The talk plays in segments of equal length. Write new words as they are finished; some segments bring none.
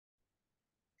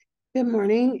Good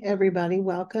morning, everybody.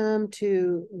 Welcome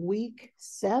to week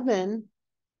 7,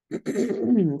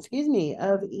 excuse me,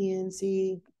 of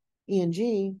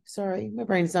ENG. Sorry, my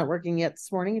brain's not working yet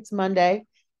this morning. It's Monday.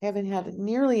 I haven't had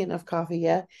nearly enough coffee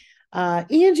yet.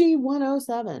 ENG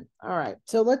 107. All right,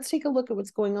 so let's take a look at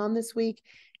what's going on this week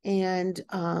and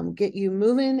get you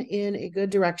moving in a good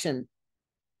direction.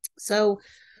 So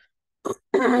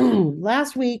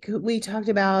last week we talked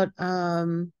about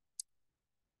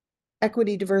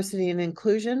equity, diversity, and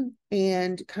inclusion.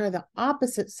 And kind of the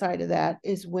opposite side of that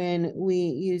is when we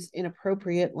use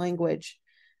inappropriate language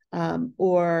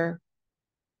or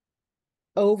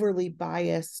overly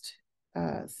biased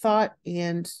thought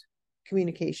and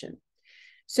communication.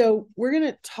 So we're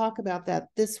going to talk about that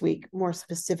this week more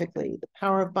specifically, the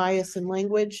power of bias in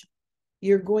language.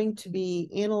 You're going to be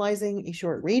analyzing a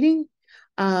short reading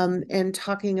and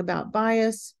talking about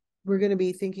bias. We're going to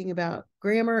be thinking about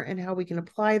grammar and how we can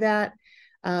apply that.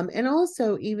 And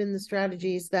also even the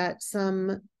strategies that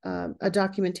a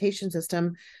documentation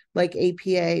system like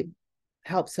APA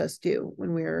helps us do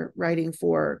when we're writing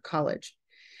for college.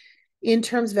 In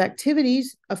terms of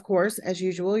activities, of course, as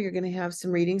usual, you're going to have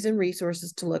some readings and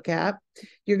resources to look at.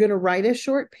 You're going to write a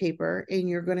short paper and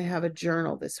you're going to have a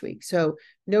journal this week. So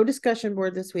no discussion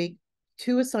board this week.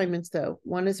 2 assignments though.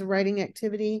 One is a writing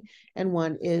activity and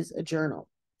one is a journal.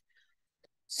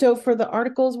 So for the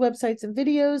articles, websites, and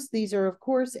videos, these are, of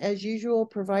course, as usual,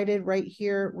 provided right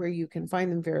here where you can find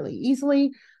them fairly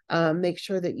easily. Make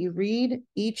sure that you read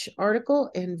each article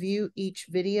and view each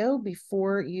video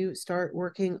before you start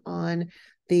working on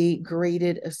the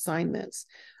graded assignments.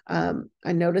 I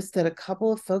noticed that a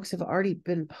couple of folks have already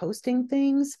been posting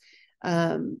things.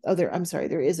 I'm sorry,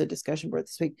 there is a discussion board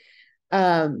this week.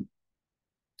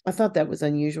 I thought that was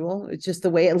unusual. It's just the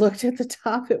way it looked at the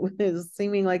top. It was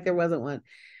seeming like there wasn't one.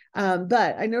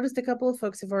 But I noticed a couple of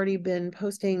folks have already been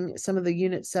posting some of the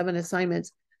Unit 7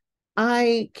 assignments.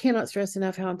 I cannot stress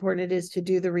enough how important it is to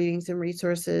do the readings and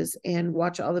resources and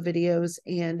watch all the videos,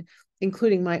 and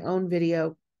including my own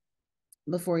video,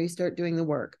 before you start doing the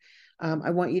work.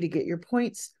 I want you to get your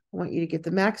points. I want you to get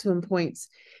the maximum points.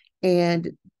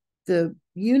 And the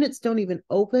units don't even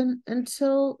open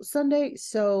until Sunday.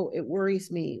 So it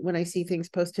worries me when I see things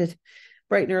posted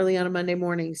bright and early on a Monday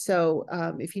morning. So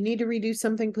if you need to redo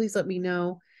something, please let me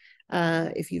know.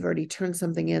 If you've already turned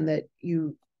something in that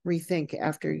you rethink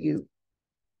after you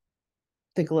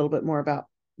think a little bit more about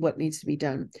what needs to be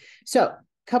done. So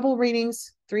couple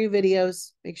readings, 3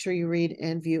 videos, make sure you read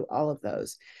and view all of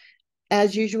those.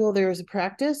 As usual, there is a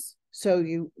practice. So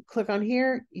you click on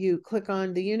here, you click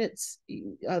on the units,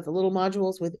 the little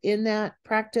modules within that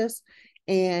practice,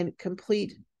 and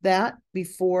complete that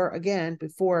before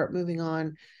moving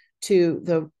on to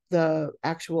the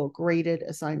actual graded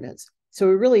assignments. So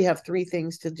we really have 3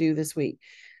 things to do this week.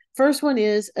 First one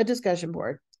is a discussion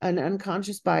board, an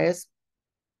unconscious bias.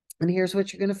 And here's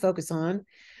what you're going to focus on.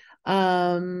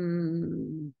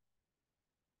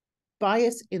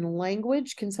 Bias in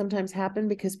language can sometimes happen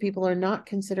because people are not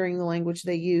considering the language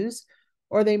they use,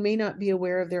 or they may not be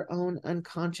aware of their own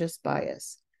unconscious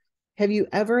bias. Have you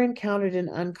ever encountered an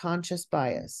unconscious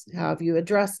bias? How have you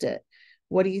addressed it?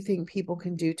 What do you think people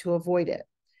can do to avoid it?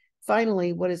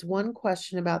 Finally, what is one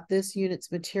question about this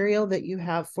unit's material that you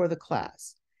have for the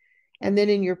class? And then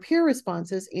in your peer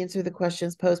responses, answer the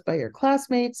questions posed by your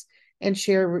classmates and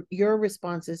share your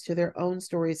responses to their own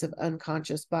stories of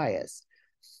unconscious bias.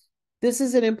 This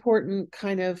is an important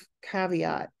kind of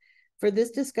caveat. For this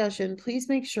discussion, please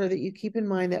make sure that you keep in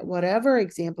mind that whatever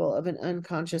example of an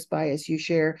unconscious bias you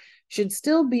share should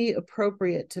still be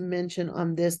appropriate to mention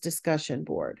on this discussion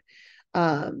board.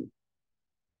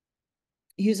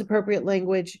 Use appropriate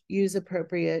language, use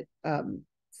appropriate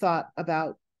thought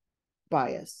about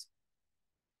bias.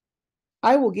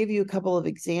 I will give you a couple of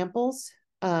examples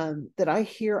that I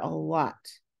hear a lot,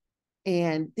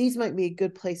 and these might be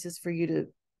good places for you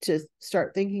to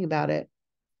start thinking about it.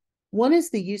 One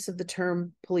is the use of the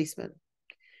term policeman.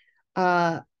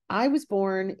 I was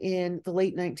born in the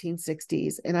late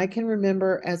 1960s, and I can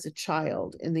remember as a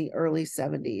child in the early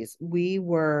 70s, we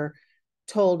were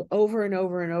told over and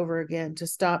over and over again to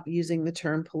stop using the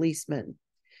term policeman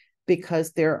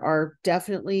because there are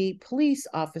definitely police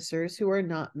officers who are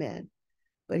not men.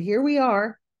 But here we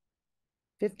are,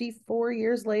 54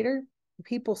 years later,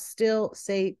 people still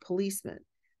say policeman.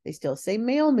 They still say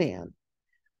mailman.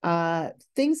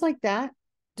 Things like that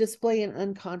display an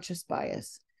unconscious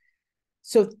bias.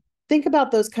 So think about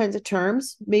those kinds of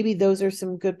terms. Maybe those are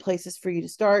some good places for you to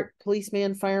start.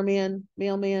 Policeman, fireman,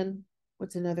 mailman.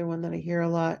 What's another one that I hear a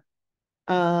lot?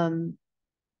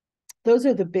 Those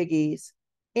are the biggies.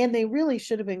 And they really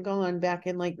should have been gone back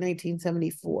in like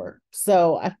 1974.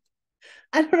 So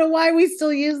I don't know why we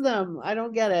still use them. I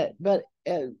don't get it, but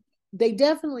they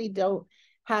definitely don't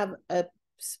have a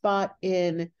spot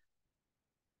in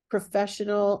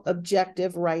professional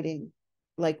objective writing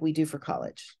like we do for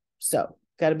college. So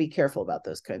got to be careful about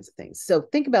those kinds of things. So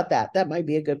think about that. That might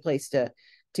be a good place to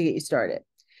get you started.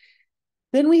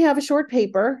 Then we have a short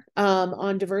paper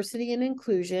on diversity and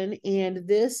inclusion, and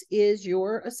this is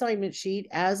your assignment sheet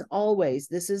as always.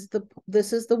 This is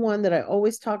the one that I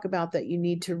always talk about that you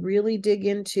need to really dig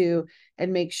into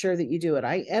and make sure that you do it.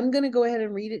 I am going to go ahead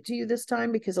and read it to you this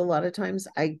time because a lot of times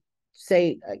I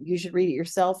say you should read it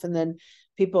yourself and then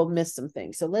people miss some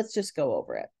things. So let's just go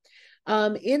over it.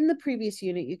 In the previous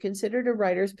unit, you considered a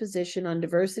writer's position on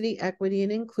diversity, equity,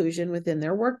 and inclusion within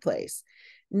their workplace.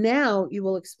 Now you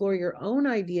will explore your own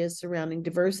ideas surrounding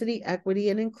diversity, equity,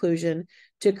 and inclusion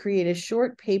to create a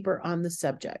short paper on the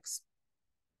subjects.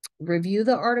 Review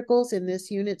the articles in this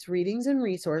unit's readings and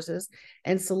resources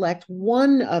and select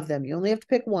one of them. You only have to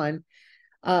pick one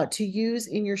to use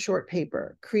in your short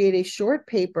paper. Create a short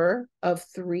paper of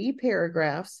 3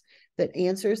 paragraphs that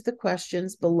answers the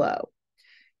questions below.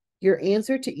 Your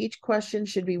answer to each question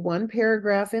should be 1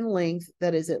 paragraph in length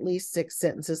that is at least 6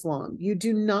 sentences long. You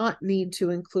do not need to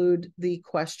include the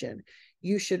question.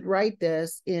 You should write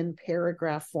this in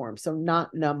paragraph form, so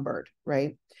not numbered,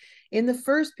 right? In the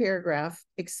first paragraph,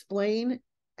 explain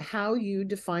how you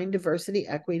define diversity,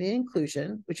 equity, and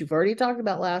inclusion, which you've already talked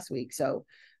about last week, so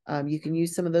you can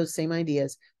use some of those same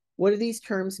ideas. What do these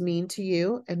terms mean to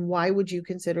you, and why would you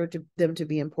consider them to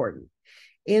be important?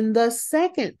 In the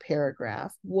second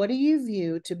paragraph, what do you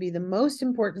view to be the most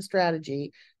important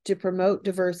strategy to promote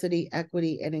diversity,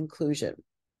 equity, and inclusion?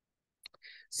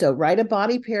 So write a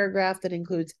body paragraph that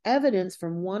includes evidence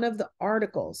from one of the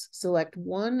articles. Select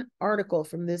one article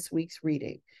from this week's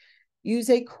reading. Use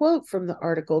a quote from the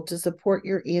article to support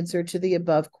your answer to the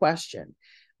above question.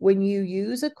 When you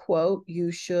use a quote,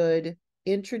 you should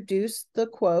introduce the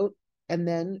quote and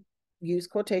then use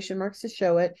quotation marks to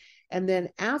show it. And then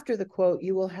after the quote,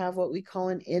 you will have what we call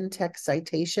an in-text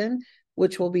citation,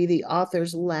 which will be the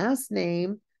author's last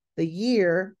name, the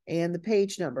year, and the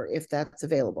page number, if that's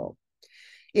available.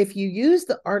 If you use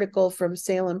the article from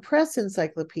Salem Press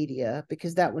Encyclopedia,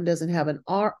 because that one doesn't have an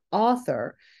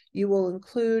author, you will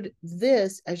include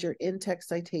this as your in-text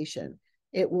citation.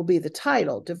 It will be the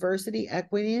title, Diversity,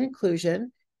 Equity, and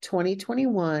Inclusion,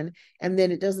 2021, and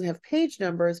then it doesn't have page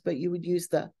numbers, but you would use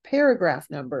the paragraph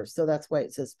numbers. So that's why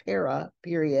it says para,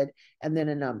 period, and then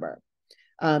a number.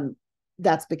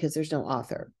 That's because there's no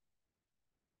author.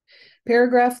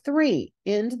 Paragraph 3,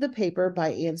 end the paper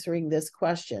by answering this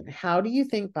question. How do you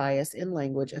think bias in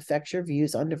language affects your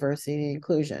views on diversity and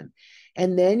inclusion?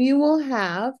 And then you will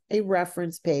have a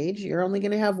reference page. You're only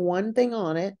going to have one thing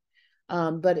on it,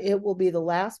 but it will be the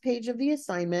last page of the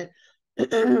assignment.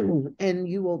 And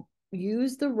you will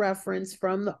use the reference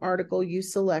from the article you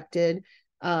selected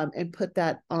and put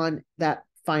that on that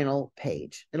final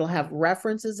page. It'll have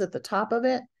references at the top of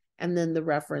it, and then the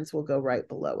reference will go right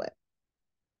below it.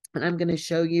 And I'm going to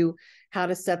show you how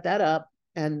to set that up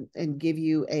and give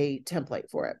you a template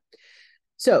for it.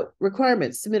 So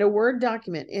requirements: submit a Word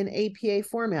document in APA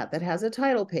format that has a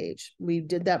title page. We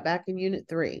did that back in Unit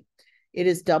 3. It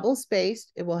is double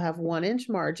spaced. It will have 1-inch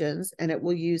margins, and it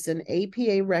will use an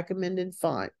APA recommended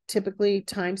font. Typically,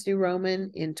 Times New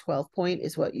Roman in 12 point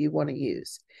is what you want to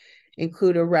use.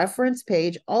 Include a reference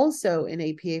page also in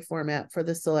APA format for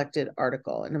the selected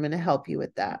article, and I'm going to help you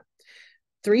with that.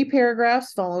 3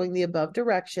 paragraphs following the above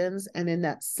directions, and in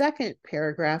that second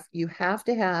paragraph, you have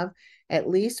to have at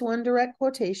least 1 direct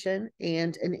quotation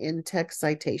and an in-text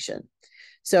citation.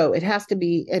 So it has to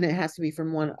be, and it has to be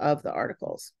from one of the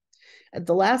articles. At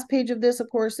the last page of this, of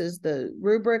course, is the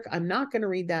rubric. I'm not going to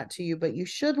read that to you, but you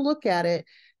should look at it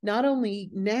not only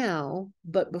now,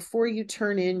 but before you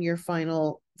turn in your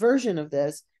final version of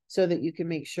this so that you can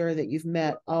make sure that you've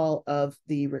met all of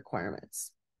the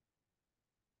requirements.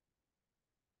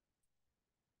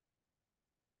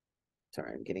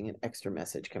 Sorry, I'm getting an extra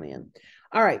message coming in.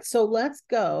 All right, so let's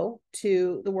go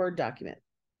to the Word document.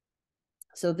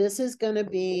 So this is going to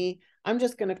be, I'm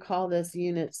just going to call this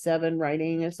Unit 7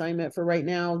 writing assignment for right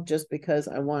now, just because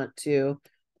I want to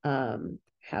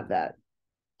have that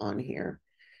on here.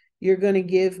 You're going to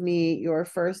give me your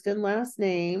first and last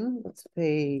name. Let's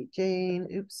be Jane.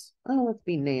 Oops. Oh, let's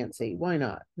be Nancy. Why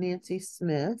not? Nancy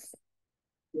Smith.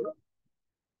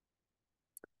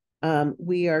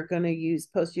 We are going to use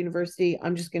post-university.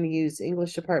 I'm just going to use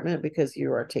English department because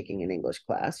you are taking an English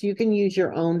class. You can use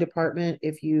your own department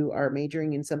if you are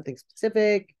majoring in something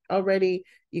specific already.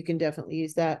 You can definitely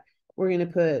use that. we're going to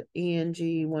put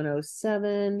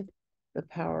ENG107, the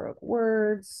power of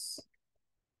words.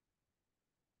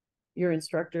 Your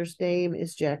instructor's name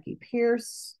is Jackie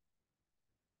Pierce.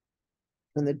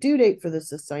 And the due date for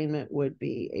this assignment would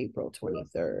be April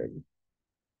 23rd.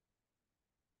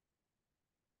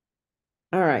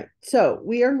 All right, so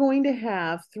we are going to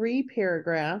have 3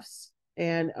 paragraphs,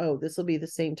 and oh, this will be the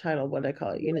same title, what I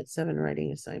call it, Unit 7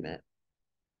 writing assignment.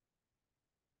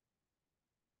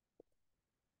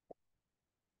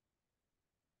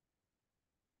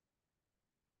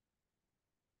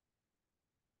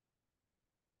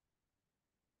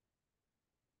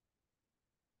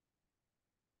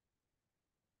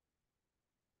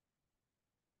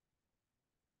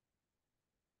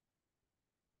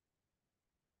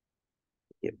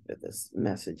 Get rid of this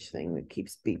message thing that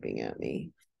keeps beeping at me.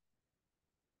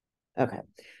 Okay.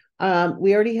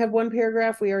 We already have 1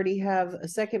 paragraph. We already have a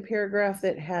second paragraph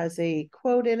that has a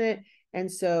quote in it.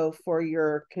 And so for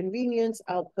your convenience,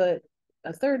 I'll put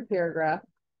a 3rd paragraph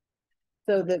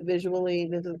so that visually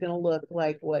this is going to look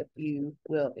like what you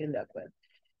will end up with.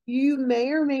 You may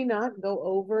or may not go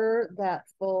over that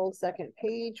full 2nd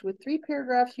page. With 3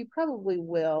 paragraphs, you probably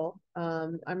will.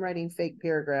 I'm writing fake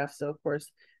paragraphs, so of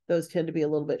course, those tend to be a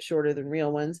little bit shorter than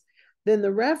real ones. Then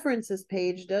the references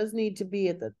page does need to be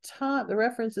at the top. The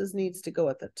references needs to go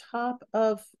at the top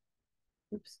of,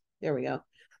 oops, there we go,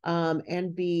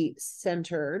 and be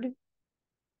centered.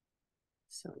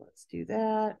 So let's do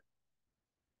that.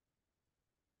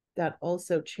 That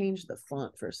also changed the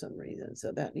font for some reason.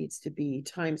 So that needs to be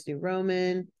Times New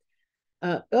Roman.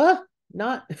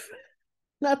 Not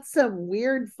some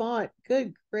weird font.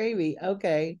 Good gravy.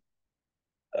 Okay.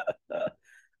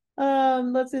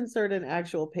 Let's insert an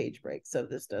actual page break so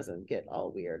this doesn't get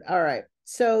all weird. All right.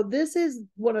 So this is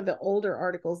one of the older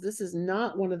articles. This is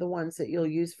not one of the ones that you'll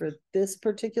use for this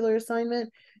particular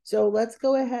assignment. So let's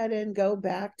go ahead and go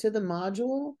back to the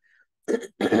module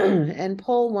and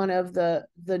pull one of the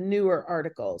newer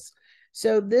articles.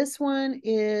 So this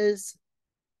is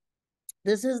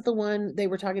the one they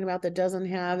were talking about that doesn't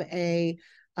have a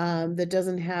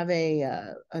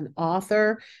an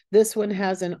author. This one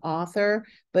has an author,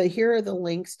 but here are the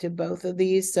links to both of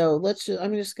these. So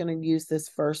I'm just going to use this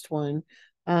first one.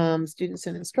 Students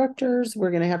and instructors,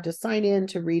 we're going to have to sign in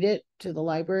to read it to the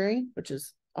library, which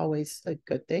is always a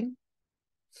good thing.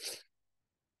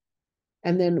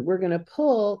 And then we're going to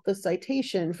pull the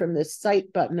citation from this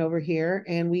cite button over here,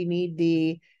 and we need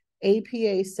the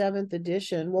APA 7th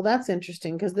edition. Well, that's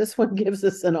interesting because this one gives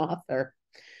us an author.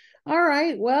 All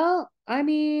right, well, I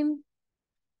mean,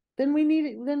 then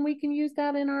we can use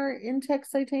that in our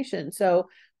in-text citation. So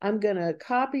I'm going to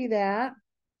copy that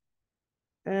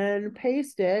and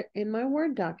paste it in my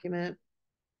Word document.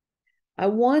 I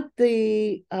want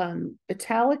the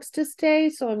italics to stay,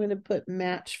 so I'm going to put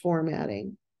match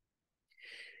formatting.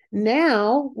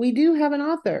 Now we do have an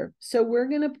author, so we're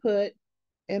going to put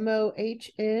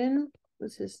MOHN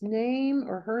was his name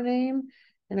or her name,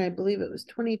 and I believe it was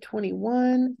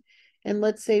 2021. And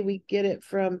let's say we get it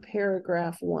from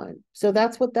paragraph 1. So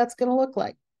that's what that's going to look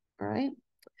like. All right.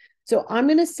 So I'm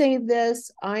going to save this.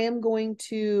 I am going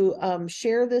to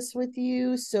share this with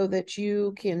you so that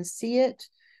you can see it.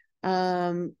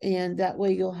 And that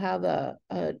way you'll have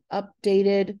an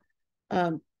updated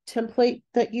template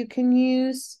that you can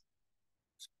use.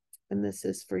 And this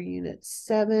is for Unit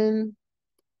 7.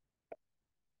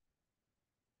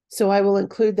 So I will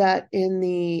include that in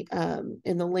the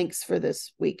links for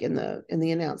this week in the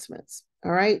announcements.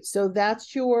 All right. So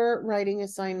that's your writing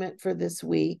assignment for this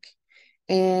week.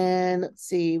 And let's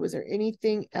see, was there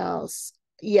anything else?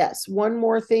 Yes, one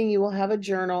more thing. You will have a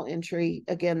journal entry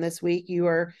again this week. You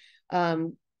are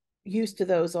used to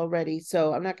those already,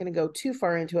 so I'm not going to go too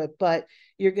far into it, but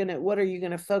what are you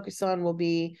going to focus on will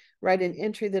be write an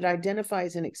entry that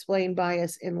identifies and explain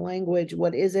bias in language.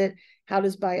 What is it? How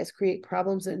does bias create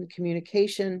problems in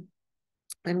communication?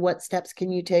 And what steps can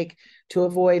you take to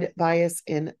avoid bias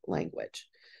in language?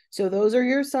 So those are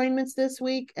your assignments this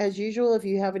week. As usual, if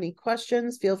you have any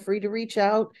questions, feel free to reach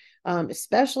out,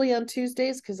 especially on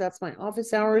Tuesdays, because that's my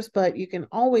office hours, but you can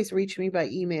always reach me by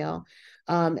email.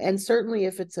 And certainly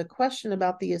if it's a question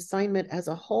about the assignment as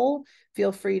a whole,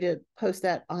 feel free to post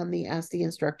that on the Ask the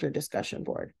Instructor discussion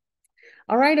board.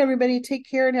 All right, everybody, take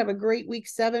care and have a great week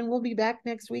 7. We'll be back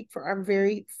next week for our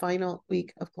very final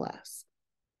week of class.